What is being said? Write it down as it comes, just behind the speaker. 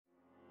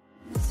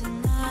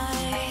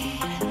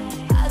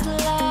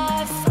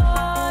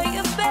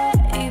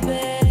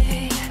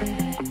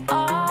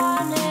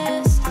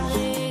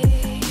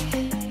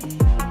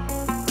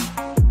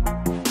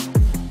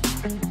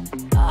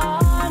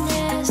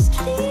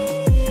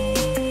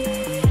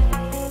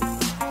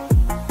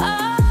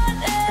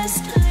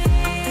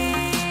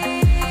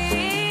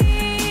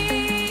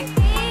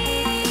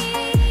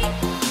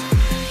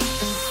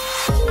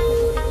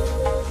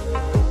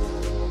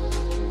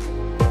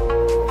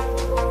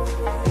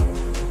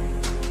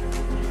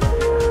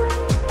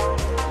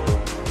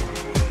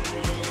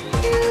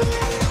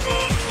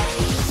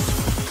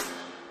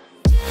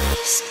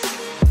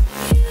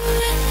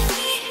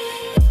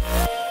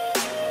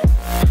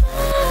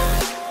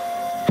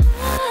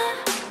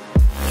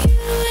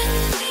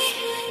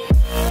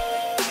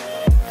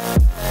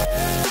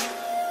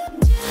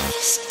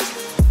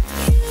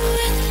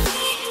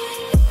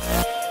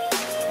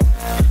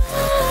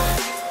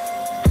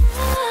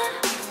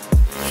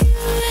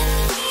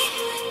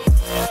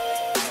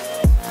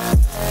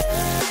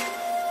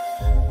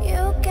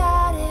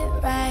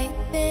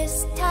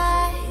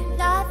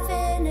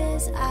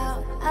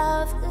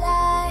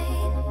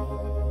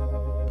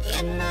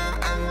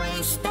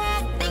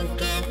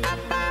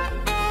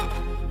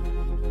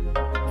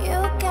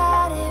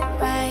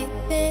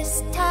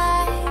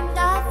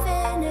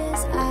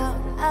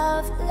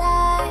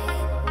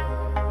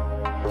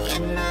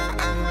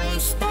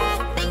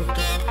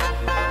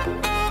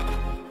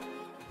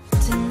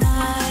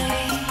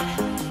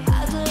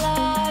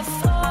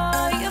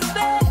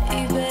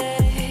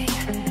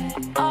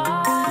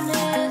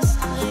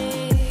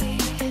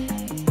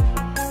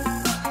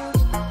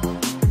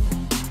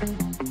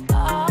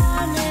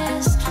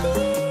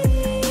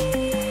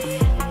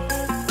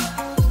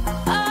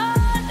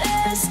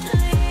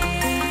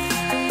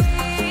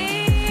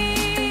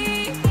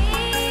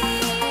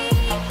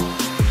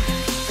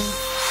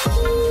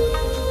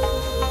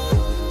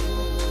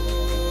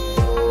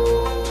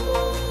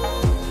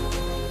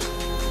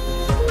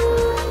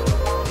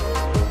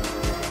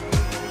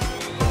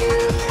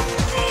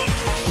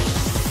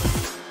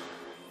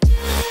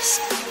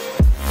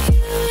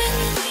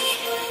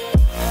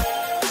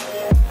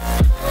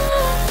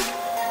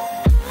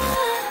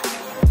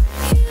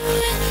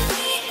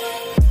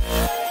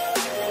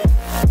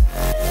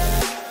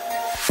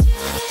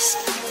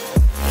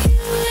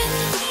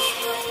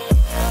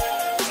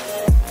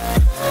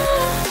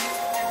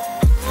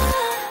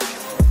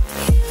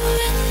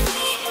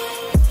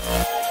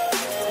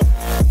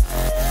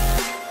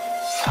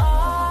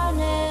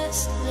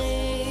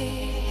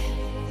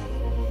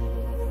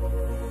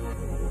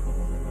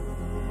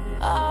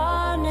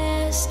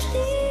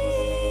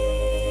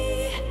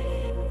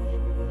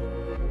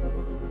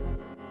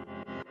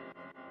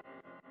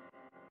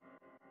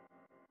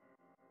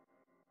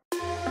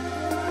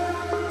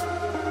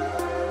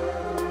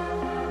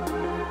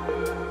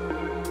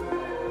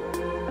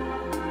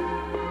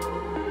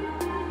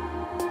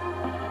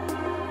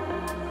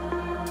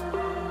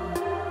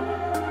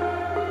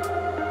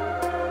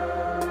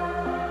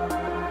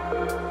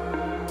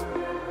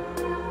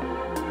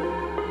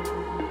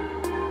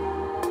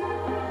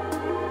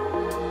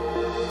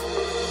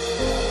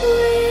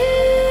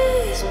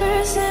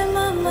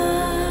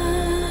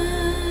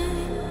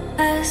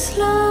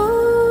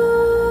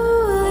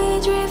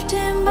slowly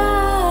drifting by.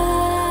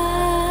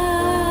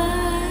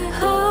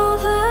 All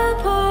the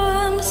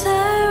poems I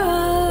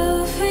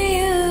wrote for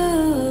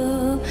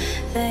you,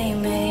 they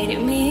made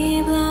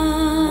me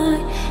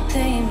blind,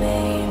 they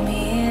made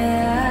me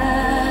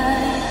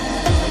lie.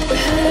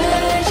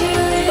 Heard you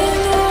in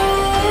the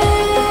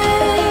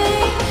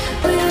rain,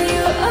 will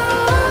you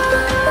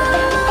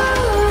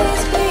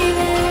always be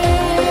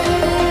there?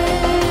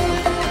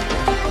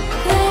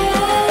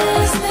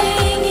 Last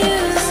thing you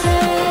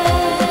said.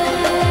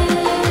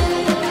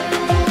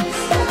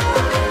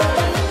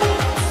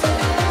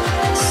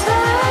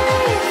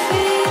 Sorry if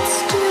it's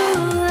too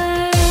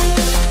late.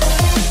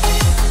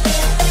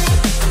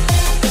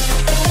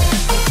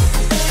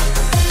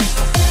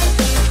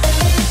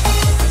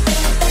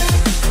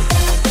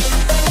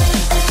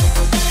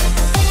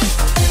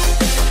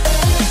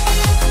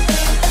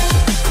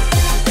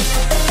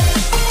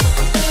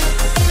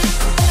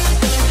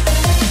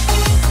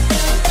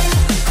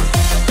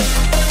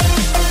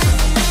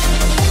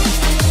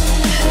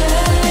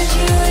 Heard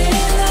you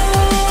in the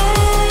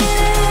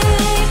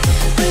rain,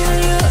 will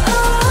you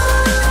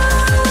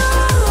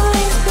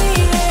always be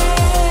there?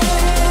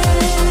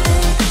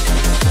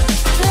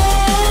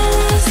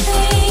 Last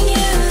thing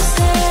you said.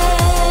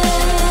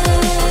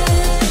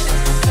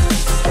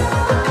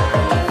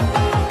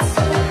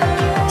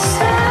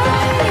 Sorry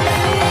if it's too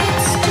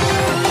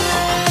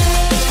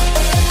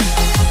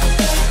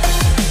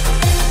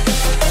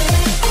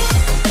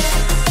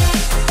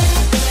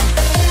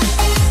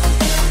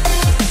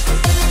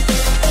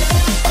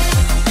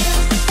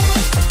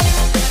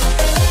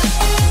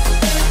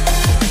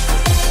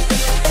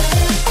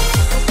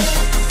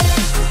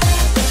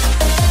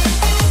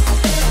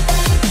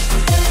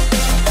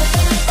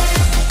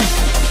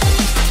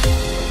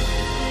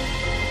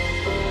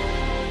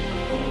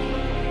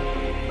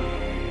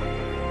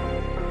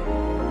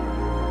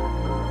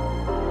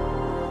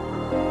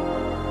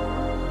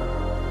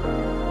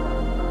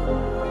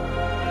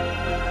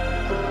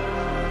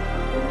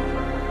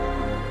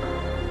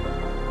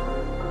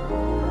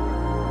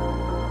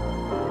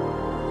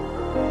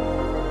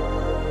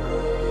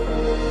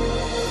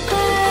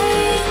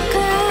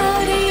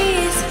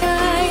cloudy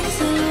skies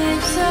and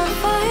lips of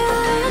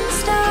fire and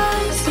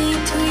stars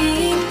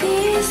between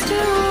these two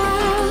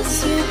worlds.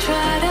 You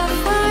try to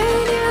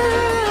find your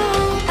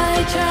own. I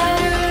try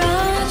to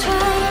run,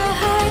 try to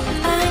hide.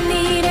 I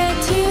needed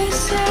to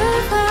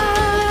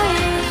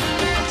survive.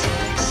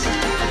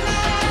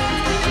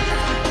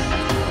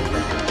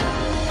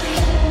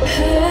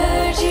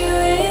 Heard you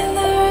in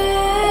the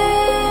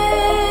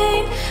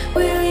rain,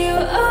 will you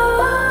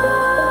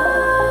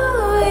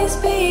always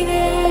be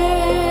there?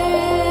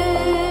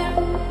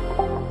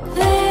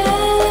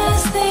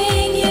 Last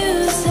thing you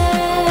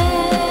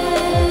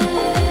said.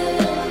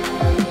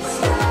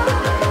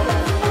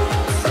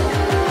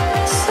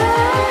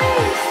 Sorry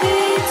if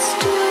it's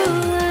too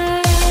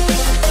late.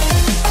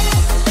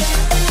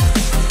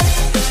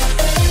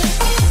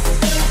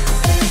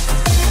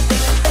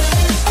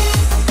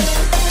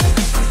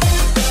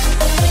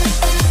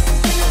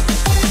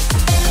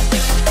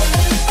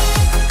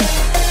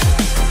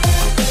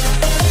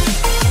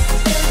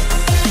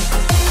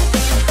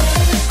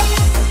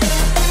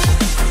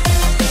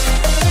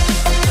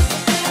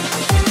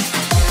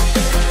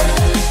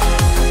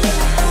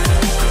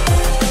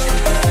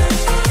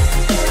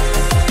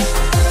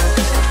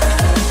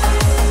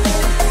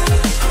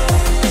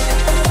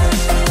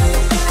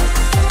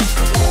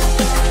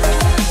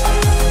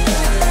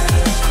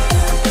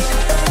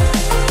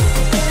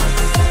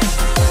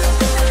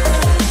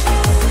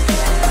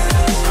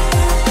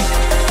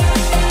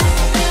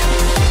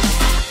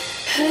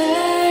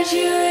 Heard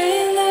you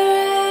in the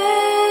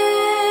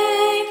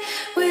rain,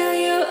 will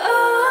you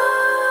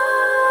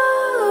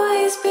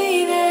always be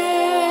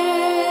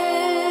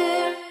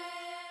there?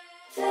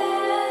 The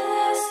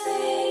last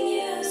thing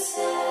you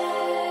said.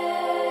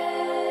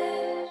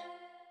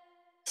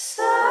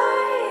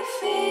 Sorry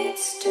if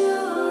it's too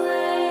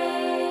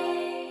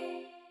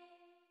late.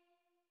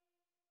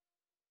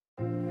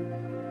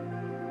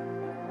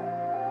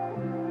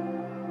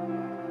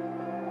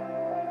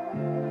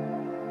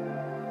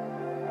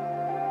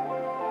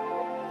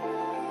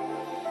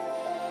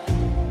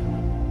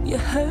 You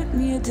hurt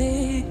me, you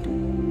did,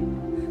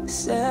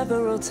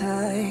 several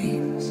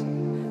times.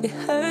 It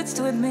hurts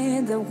to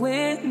admit that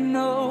we're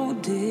no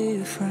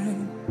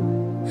different.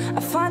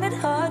 I find it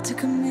hard to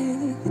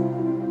commit,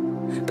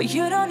 but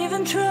you don't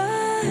even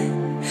try.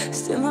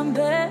 Still I'm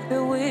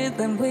better with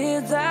than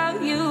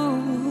without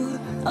you.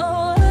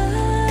 Oh,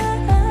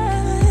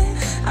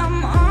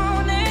 I'm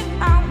on it,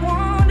 I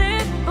want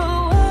it,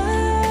 but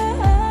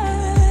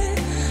why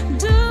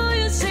do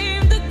you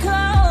seem to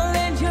call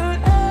in your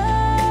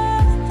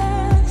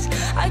eyes?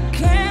 I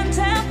can't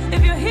tell if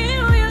you're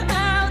here or you're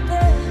out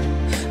there.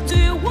 Do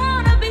you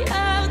wanna be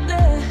out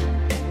there?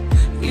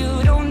 You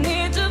don't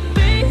need to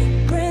be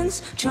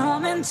Prince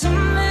Charming to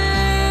me.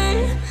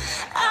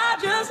 I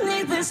just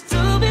need this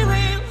to be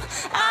real.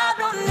 I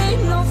don't need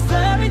no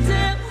fairy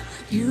tale.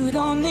 You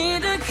don't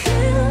need a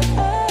killer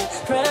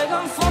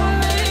dragon for me.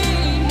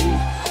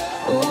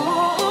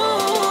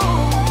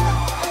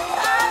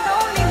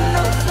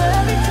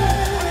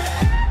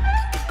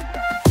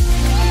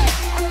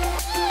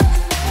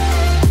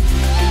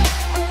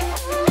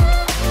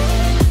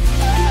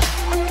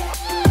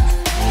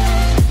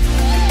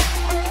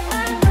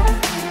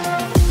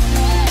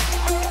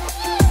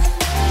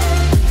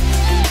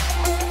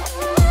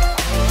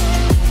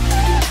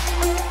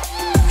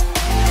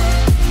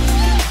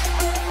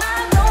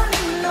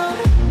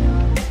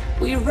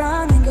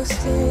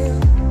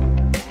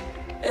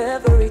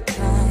 every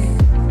time.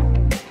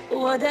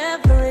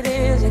 Whatever it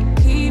is, I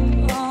keep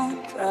on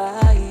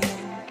trying.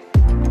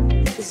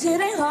 'Cause it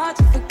ain't hard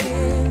to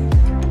forgive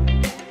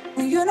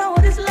when you know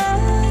what it's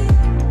like.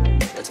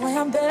 That's why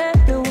I'm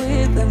better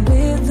with than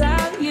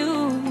without you.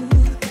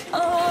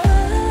 Oh,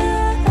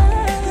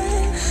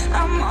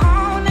 I'm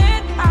on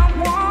it, I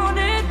want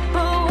it,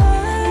 but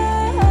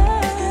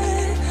why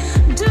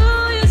do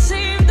you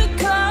seem to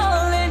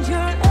call it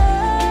your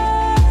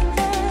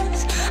ex?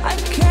 I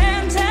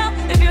can't tell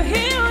if you're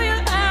here or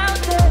you're out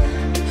there.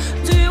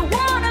 Do you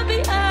wanna be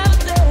out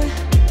there?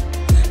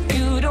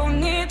 You don't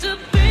need to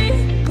be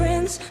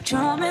Prince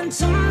Charming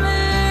to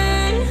me.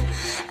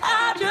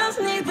 I just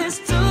need this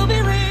to be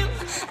real.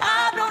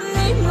 I don't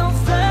need no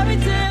fairy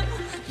tale.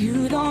 You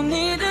don't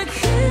need a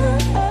killer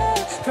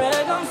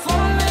dragon for